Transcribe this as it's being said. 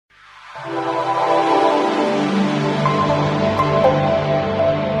Hi,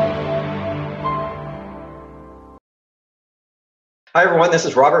 everyone. This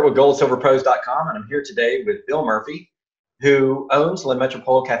is Robert with goldsilverpros.com, and I'm here today with Bill Murphy, who owns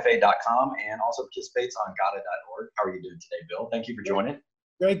LaMetropolCafe.com and also participates on gata.org. How are you doing today, Bill? Thank you for joining.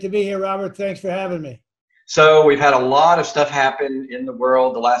 Great to be here, Robert. Thanks for having me. So we've had a lot of stuff happen in the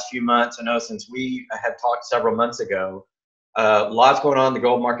world the last few months. I know since we had talked several months ago, lots going on in the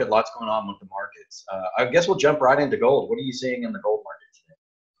gold market, lots going on with the markets. I guess we'll jump right into gold. What are you seeing in the gold market today?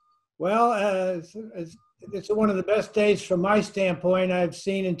 Well, it's one of the best days from my standpoint I've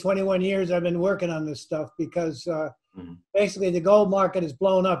seen in 21 years. I've been working on this stuff because basically the gold market is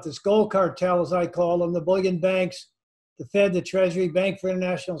blown up. This gold cartel, as I call them, the bullion banks, the Fed, the Treasury, Bank for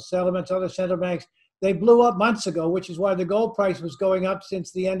International Settlements, other central banks, they blew up months ago, which is why the gold price was going up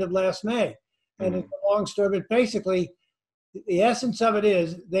since the end of last May. And it's a long story, but basically the essence of it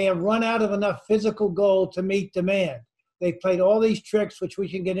is they have run out of enough physical gold to meet demand. They played all these tricks, which we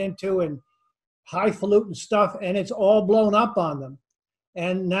can get into, and highfalutin stuff, and it's all blown up on them.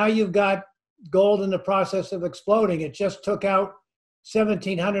 And now you've got gold in the process of exploding. It just took out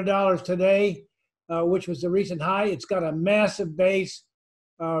 $1,700 today, which was the recent high. It's got a massive base.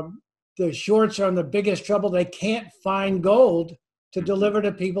 The shorts are in the biggest trouble. They can't find gold to deliver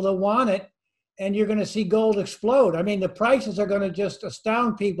to people that want it, and you're going to see gold explode. I mean, the prices are going to just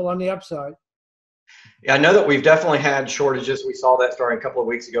astound people on the upside. Yeah, I know that we've definitely had shortages. We saw that starting a couple of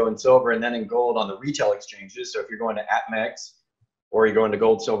weeks ago in silver and then in gold on the retail exchanges. So if you're going to APMEX or you're going to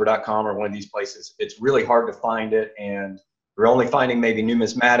goldsilver.com or one of these places, it's really hard to find it. And we're only finding maybe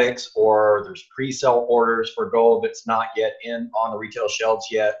numismatics, or there's pre-sale orders for gold that's not yet on the retail shelves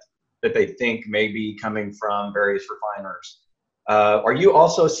yet that they think may be coming from various refiners. Are you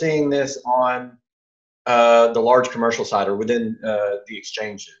also seeing this on the large commercial side or within the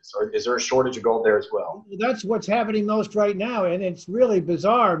exchanges, or is there a shortage of gold there as well? That's what's happening most right now, and it's really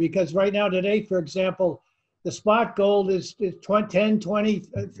bizarre because right now today, for example, the spot gold is $10, $20,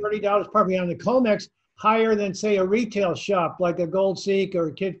 $30 probably on the COMEX, higher than say a retail shop like a Gold Seek or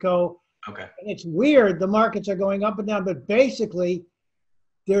a Kitco. Okay. And it's weird, the markets are going up and down, but basically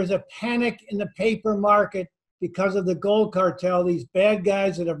there's a panic in the paper market because of the gold cartel. These bad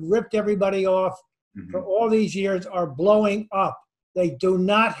guys that have ripped everybody off for all these years are blowing up. They do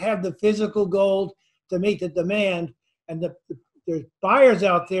not have the physical gold to meet the demand. And there's buyers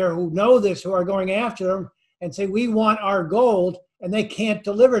out there who know this, who are going after them and say, we want our gold, and they can't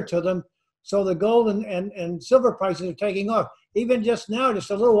deliver to them. So the gold and silver prices are taking off. Even just now,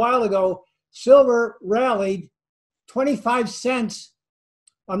 just a little while ago, silver rallied 25 cents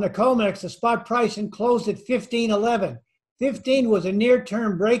on the COMEX, the spot price, and closed at 15.11. 15 was a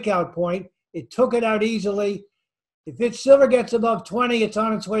near-term breakout point. It took it out easily. If silver gets above 20, it's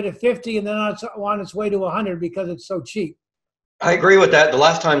on its way to 50, and then it's on its way to 100 because it's so cheap. I agree with that. The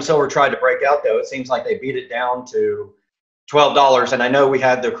last time silver tried to break out, though, it seems like they beat it down to $12. And I know we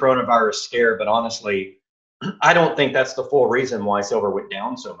had the coronavirus scare, but honestly, I don't think that's the full reason why silver went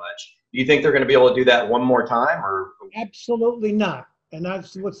down so much. Do you think they're going to be able to do that one more time? Or Absolutely not. And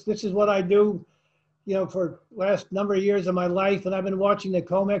this is what I do, for last number of years of my life. And I've been watching the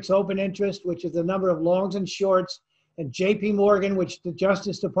COMEX open interest, which is the number of longs and shorts, and JP Morgan, which the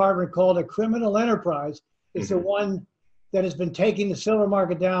Justice Department called a criminal enterprise, is the one that has been taking the silver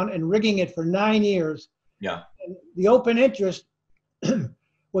market down and rigging it for 9 years. Yeah. And the open interest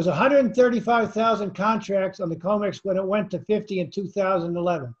was 135,000 contracts on the COMEX when it went to 50 in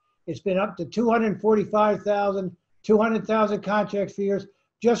 2011. It's been up to 245,000, 200,000 contracts for years.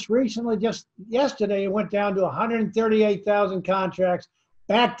 Just recently, just yesterday, it went down to 138,000 contracts,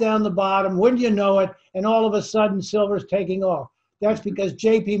 back down the bottom, wouldn't you know it, and all of a sudden silver's taking off. That's because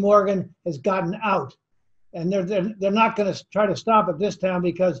JP Morgan has gotten out. And they're not going to try to stop it this time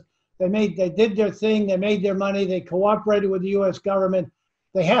because they did their thing, they made their money, they cooperated with the US government.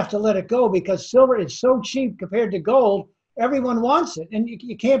 They have to let it go because silver is so cheap compared to gold, everyone wants it, and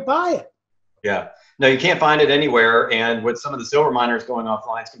you can't buy it. Yeah. No, you can't find it anywhere. And with some of the silver miners going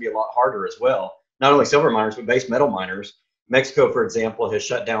offline, it's going to be a lot harder as well. Not only silver miners, but base metal miners. Mexico, for example, has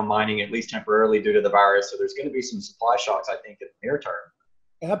shut down mining at least temporarily due to the virus. So there's going to be some supply shocks, I think, in the near term.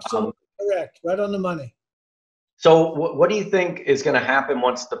 Absolutely correct. Right on the money. So what do you think is going to happen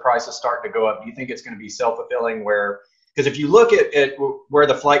once the prices start to go up? Do you think it's going to be self-fulfilling because if you look at where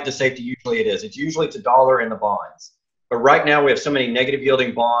the flight to safety usually it's usually to dollar in the bonds. But right now we have so many negative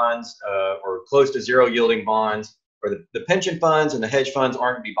yielding bonds or close to zero yielding bonds, or the pension funds and the hedge funds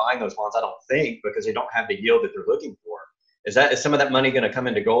aren't going to be buying those bonds, I don't think, because they don't have the yield that they're looking for. Is some of that money going to come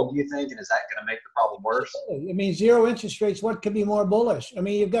into gold, do you think? And is that going to make the problem worse? I mean, zero interest rates, what could be more bullish? I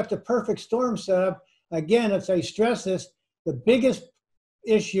mean, you've got the perfect storm set up. Again, as I stress this, the biggest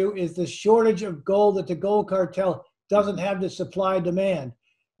issue is the shortage of gold, that the gold cartel doesn't have the supply demand.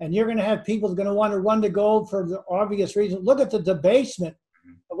 And you're going to have people going to want to run to gold for the obvious reason. Look at the debasement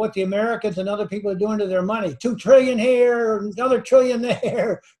of what the Americans and other people are doing to their money. 2 trillion here, another trillion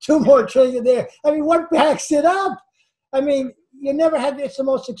there, 2 more trillion there. I mean, what backs it up? I mean, you never had, it's the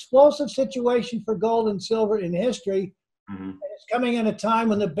most explosive situation for gold and silver in history. And it's coming at a time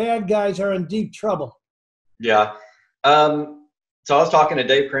when the bad guys are in deep trouble. Yeah. So I was talking to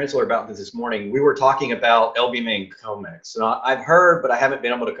Dave Prinzler about this morning. We were talking about LBMA and COMEX. So I've heard, but I haven't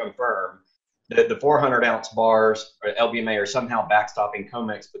been able to confirm, that the 400-ounce bars or LBMA are somehow backstopping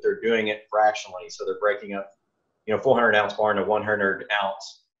COMEX, but they're doing it fractionally. So they're breaking up, 400-ounce bar into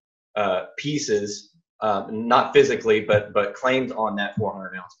 100-ounce pieces, not physically, but claimed on that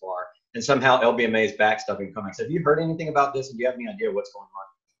 400-ounce bar. And somehow LBMA is backstopping COMEX. Have you heard anything about this? And do you have any idea what's going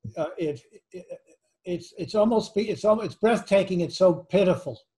on? It's breathtaking. It's so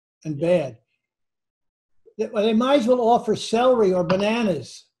pitiful and bad. They might as well offer celery or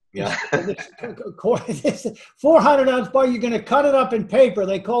bananas. Yeah. 400-ounce bar, you're going to cut it up in paper.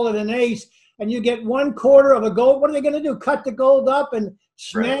 They call it an ace, and you get 1/4 of a gold. What are they going to do? Cut the gold up and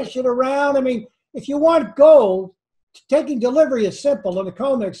smash it around? I mean, if you want gold, taking delivery is simple. On the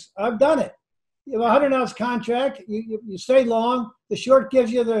COMEX, I've done it. You have a 100-ounce contract. You stay long. The short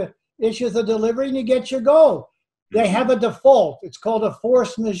gives you the issues the delivery, and you get your gold. They have a default. It's called a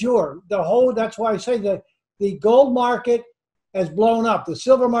force majeure. That's why I say the gold market has blown up. The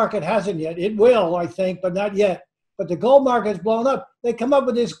silver market hasn't yet. It will, I think, but not yet. But the gold market has blown up. They come up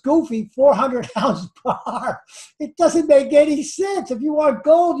with this goofy 400-ounce bar. It doesn't make any sense. If you want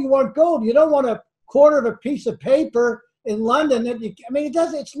gold, you want gold. You don't want 1/4 of a piece of paper in London. It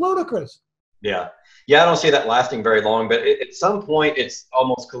doesn't. It's ludicrous. Yeah. Yeah, I don't see that lasting very long, but at some point it's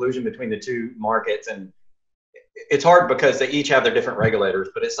almost collusion between the two markets, and it's hard because they each have their different regulators,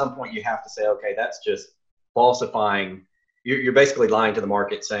 but at some point you have to say, okay, that's just falsifying. You're basically lying to the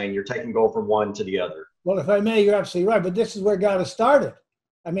market, saying you're taking gold from one to the other. Well, if I may, you're absolutely right, but this is where gata started.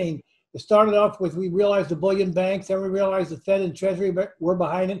 I mean, it started off with, we realized the bullion banks, then we realized the Fed and Treasury were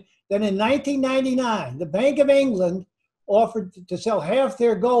behind it. Then in 1999, the Bank of England offered to sell half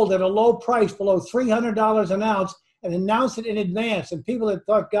their gold at a low price, below $300 an ounce, and announced it in advance. And people that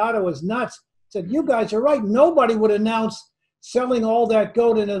thought gata was nuts said, you guys are right. Nobody would announce selling all that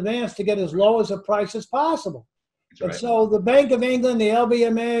gold in advance to get as low as a price as possible. That's right. And so the Bank of England, the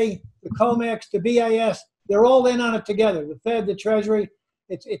LBMA, the COMEX, the BIS, they're all in on it together. The Fed, the Treasury,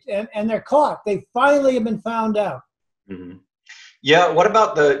 and they're caught. They finally have been found out. Mm-hmm. Yeah. What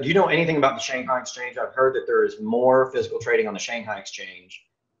about do you know anything about the Shanghai Exchange? I've heard that there is more physical trading on the Shanghai Exchange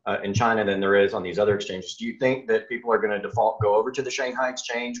in China than there is on these other exchanges. Do you think that people are going to go over to the Shanghai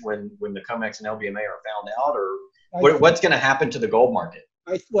Exchange when the COMEX and LBMA are found out, or what's going to happen to the gold market?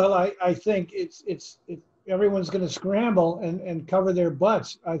 I think everyone's going to scramble and cover their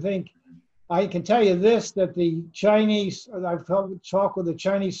butts. I think I can tell you this, that the Chinese, I've talked with the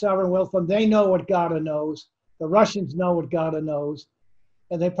Chinese Sovereign Wealth Fund, they know what gata knows. The Russians know what gata knows.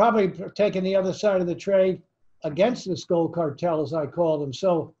 And they probably taken the other side of the trade against this gold cartel, as I call them.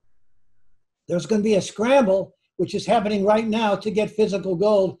 So there's going to be a scramble, which is happening right now, to get physical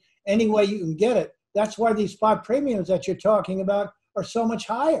gold any way you can get it. That's why these spot premiums that you're talking about are so much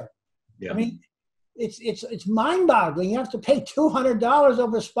higher. Yeah. I mean, it's mind-boggling. You have to pay $200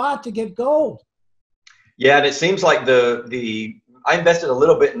 over spot to get gold. Yeah, and it seems like I invested a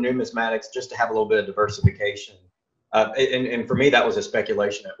little bit in numismatics just to have a little bit of diversification. And for me, that was a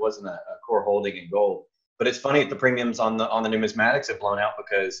speculation. It wasn't a core holding in gold. But it's funny that the premiums on the numismatics have blown out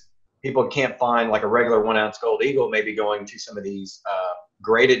because people can't find like a regular 1-ounce gold eagle, maybe going to some of these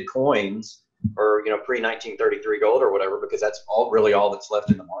graded coins or pre-1933 gold or whatever, because that's all that's left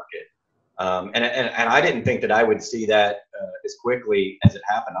in the market. And I didn't think that I would see that as quickly as it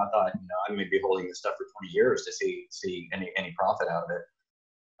happened. I thought, I may be holding this stuff for 20 years to see any profit out of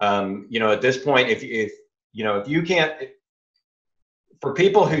it. At this point, if you can't, for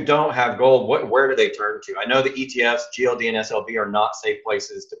people who don't have gold, where do they turn to? I know the ETFs, GLD and SLV are not safe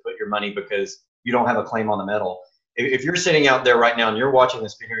places to put your money because you don't have a claim on the metal. If you're sitting out there right now and you're watching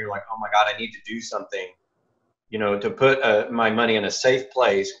this video, you're like, oh my God, I need to do something, to put my money in a safe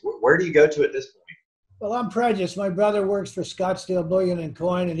place. Where do you go to at this point? Well, I'm prejudiced. My brother works for Scottsdale Bullion and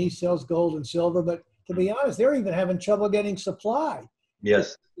Coin, and he sells gold and silver. But to be honest, they're even having trouble getting supply.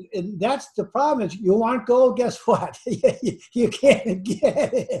 Yes. And that's the problem is you want gold, guess what? You can't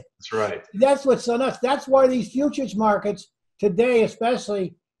get it. That's right. That's what's so nuts. That's why these futures markets today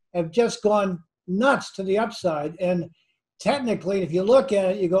especially have just gone nuts to the upside. And technically, if you look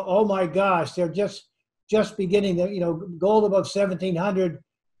at it, you go, oh my gosh, they're just beginning to, gold above 1,700.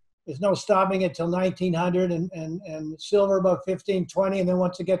 There's no stopping it till 1,900 and silver above 1520. And then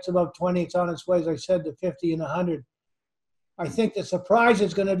once it gets above 20, it's on its way, as I said, to 50 and 100. I think the surprise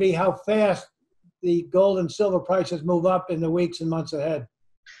is going to be how fast the gold and silver prices move up in the weeks and months ahead.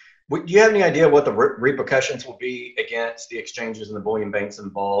 Do you have any idea what the repercussions will be against the exchanges and the bullion banks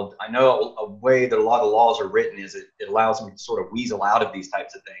involved? I know a way that a lot of laws are written is it allows them to sort of weasel out of these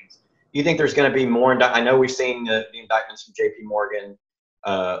types of things. Do you think there's going to be more? I know we've seen the indictments from J.P. Morgan.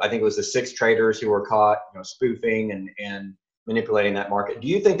 I think it was the 6 traders who were caught, spoofing and manipulating that market. Do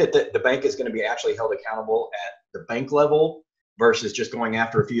you think that the bank is going to be actually held accountable at the bank level versus just going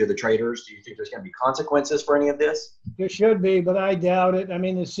after a few of the traders? Do you think there's going to be consequences for any of this? There should be, but I doubt it. I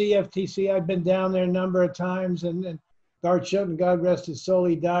mean, the CFTC, I've been down there a number of times, and Bart Shelton, God rest his soul,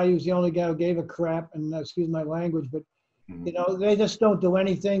 he died. He was the only guy who gave a crap, and excuse my language, but, they just don't do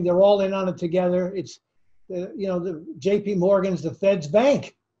anything. They're all in on it together. It's, the J.P. Morgan's the Fed's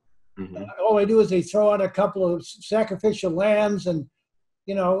bank. All they do is they throw out a couple of sacrificial lambs and,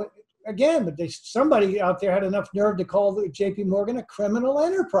 again, but somebody out there had enough nerve to call the J.P. Morgan a criminal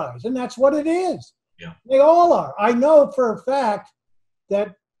enterprise, and that's what it is. Yeah. They all are. I know for a fact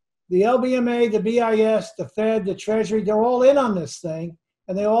that the LBMA, the BIS, the Fed, the Treasury, they're all in on this thing,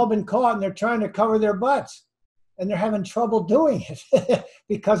 and they've all been caught, and they're trying to cover their butts, and they're having trouble doing it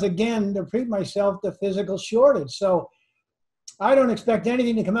because, again, to repeat myself, the physical shortage. So I don't expect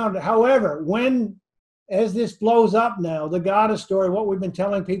anything to come out. However, as this blows up now, the gata story, what we've been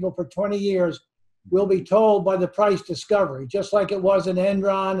telling people for 20 years, will be told by the price discovery, just like it was in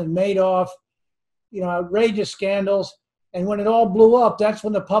Enron and Madoff, outrageous scandals. And when it all blew up, that's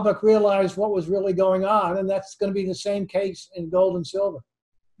when the public realized what was really going on. And that's going to be the same case in gold and silver.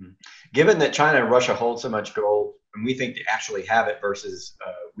 Given that China and Russia hold so much gold, and we think they actually have it versus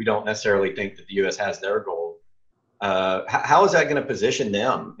we don't necessarily think that the U.S. has their gold, how is that going to position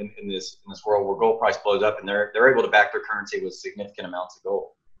them in this world where gold price blows up and they're able to back their currency with significant amounts of gold?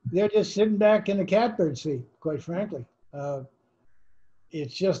 They're just sitting back in the catbird seat, quite frankly.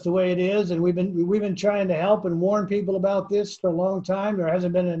 It's just the way it is, and we've been trying to help and warn people about this for a long time. There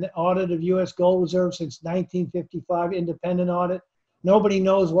hasn't been an audit of U.S. gold reserves since 1955, independent audit. Nobody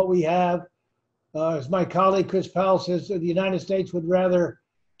knows what we have. As my colleague Chris Powell says, the United States would rather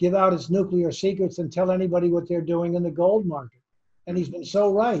give out its nuclear secrets than tell anybody what they're doing in the gold market. And he's been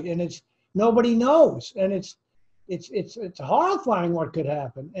so right. And nobody knows. And it's horrifying what could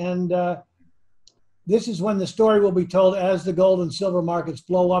happen. And this is when the story will be told as the gold and silver markets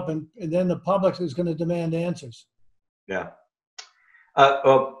blow up, and then the public is going to demand answers. Yeah.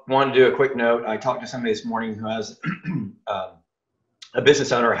 Wanted to do a quick note. I talked to somebody this morning who has a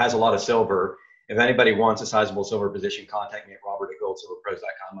business owner has a lot of silver. If anybody wants a sizable silver position, contact me at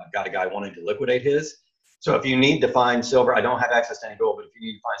robert@goldsilverpros.com. I've got a guy wanting to liquidate his. So if you need to find silver, I don't have access to any gold, but if you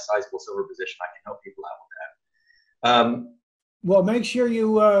need to find a sizable silver position, I can help people out with that. Well, make sure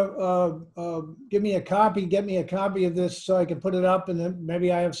you get me a copy of this so I can put it up, and then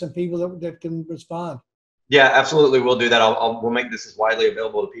maybe I have some people that can respond. Yeah, absolutely. We'll do that. We'll make this as widely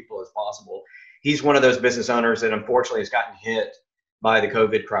available to people as possible. He's one of those business owners that unfortunately has gotten hit by the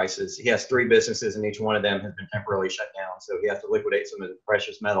COVID crisis. He has 3 businesses, and each one of them has been temporarily shut down. So he has to liquidate some of his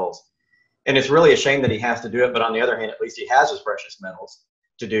precious metals. And it's really a shame that he has to do it. But on the other hand, at least he has his precious metals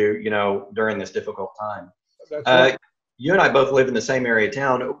to do, during this difficult time. Right. You and I both live in the same area of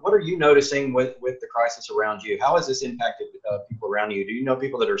town. What are you noticing with the crisis around you? How has this impacted people around you? Do you know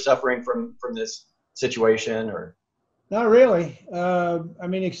people that are suffering from this situation, or? Not really.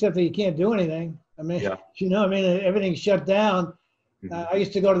 Except that you can't do anything. Yeah. Everything's shut down. I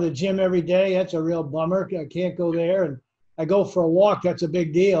used to go to the gym every day. That's a real bummer. I can't go there. And I go for a walk. That's a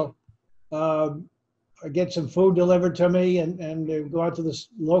big deal. I get some food delivered to me and go out to the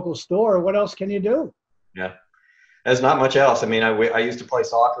local store. What else can you do? Yeah. There's not much else. I used to play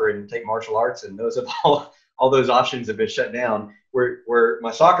soccer and take martial arts, and those have all those options have been shut down. Where my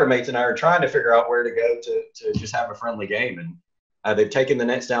soccer mates and I are trying to figure out where to go to just have a friendly game. And they've taken the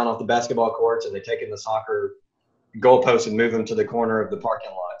nets down off the basketball courts, and they've taken the soccer goalposts and moved them to the corner of the parking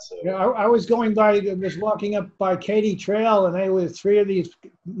lot. So yeah, I was walking up by Katy Trail, and there were 3 of these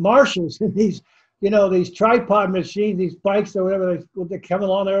marshals and these tripod machines, these bikes or whatever. They come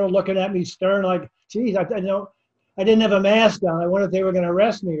along there looking at me stern, like, geez, I didn't have a mask on. I wonder if they were going to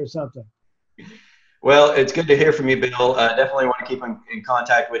arrest me or something. Well, it's good to hear from you, Bill. Definitely want to keep in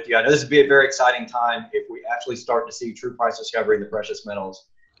contact with you. I know this would be a very exciting time if we actually start to see true price discovery in the precious metals.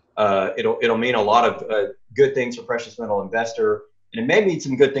 It'll mean a lot of good things for precious metal investor, and it may mean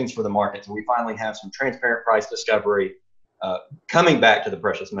some good things for the market. So we finally have some transparent price discovery coming back to the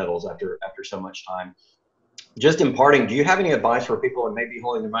precious metals after so much time. Just imparting, do you have any advice for people who may be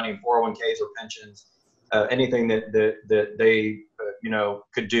holding their money in 401ks or pensions? Anything that they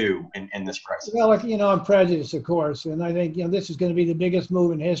could do in this crisis? Well, I'm prejudiced, of course, and I think this is going to be the biggest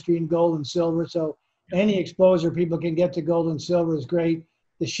move in history in gold and silver. So any exposure people can get to gold and silver is great.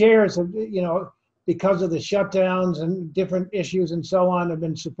 The shares have, because of the shutdowns and different issues and so on, have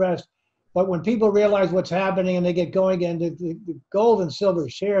been suppressed. But when people realize what's happening and they get going again, the gold and silver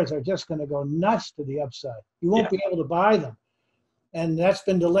shares are just going to go nuts to the upside. You won't be able to buy them, and that's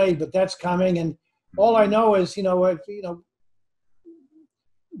been delayed, but that's coming. And all I know is,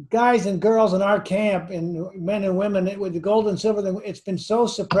 guys and girls in our camp and men and women with the gold and silver, it's been so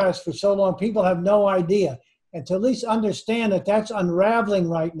suppressed for so long. People have no idea. And to at least understand that that's unraveling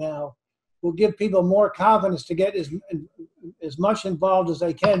right now will give people more confidence to get as much involved as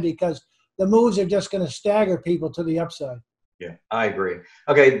they can, because the moves are just going to stagger people to the upside. Yeah, I agree.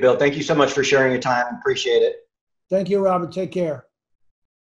 Okay, Bill, thank you so much for sharing your time. Appreciate it. Thank you, Robert. Take care.